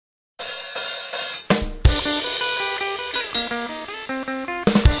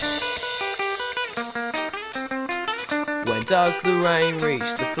does the rain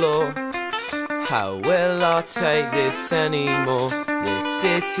reach the floor? How will I take this anymore? This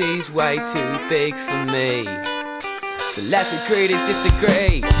city's way too big for me. So let's agree to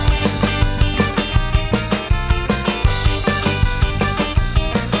disagree.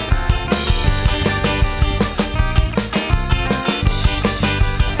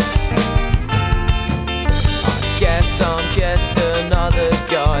 I guess I'm just another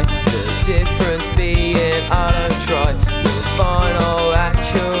guy. The difference being I don't try. You'll find our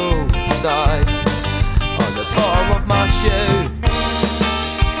actual size on the bottom of my shoe.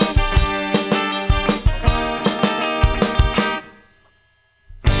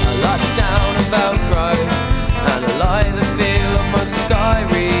 I like the sound of Velcro, and I like the feel of my Sky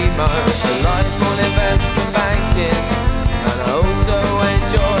remote. I like small investment banking, and I also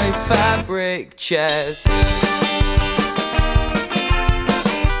enjoy fabric chairs.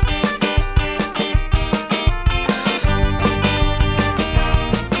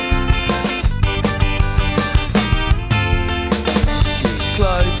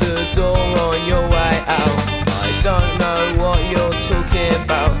 Close the door on your way out. I don't know what you're talking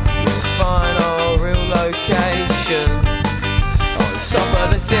about. You'll find our real location on top of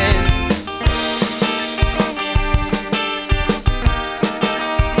the city.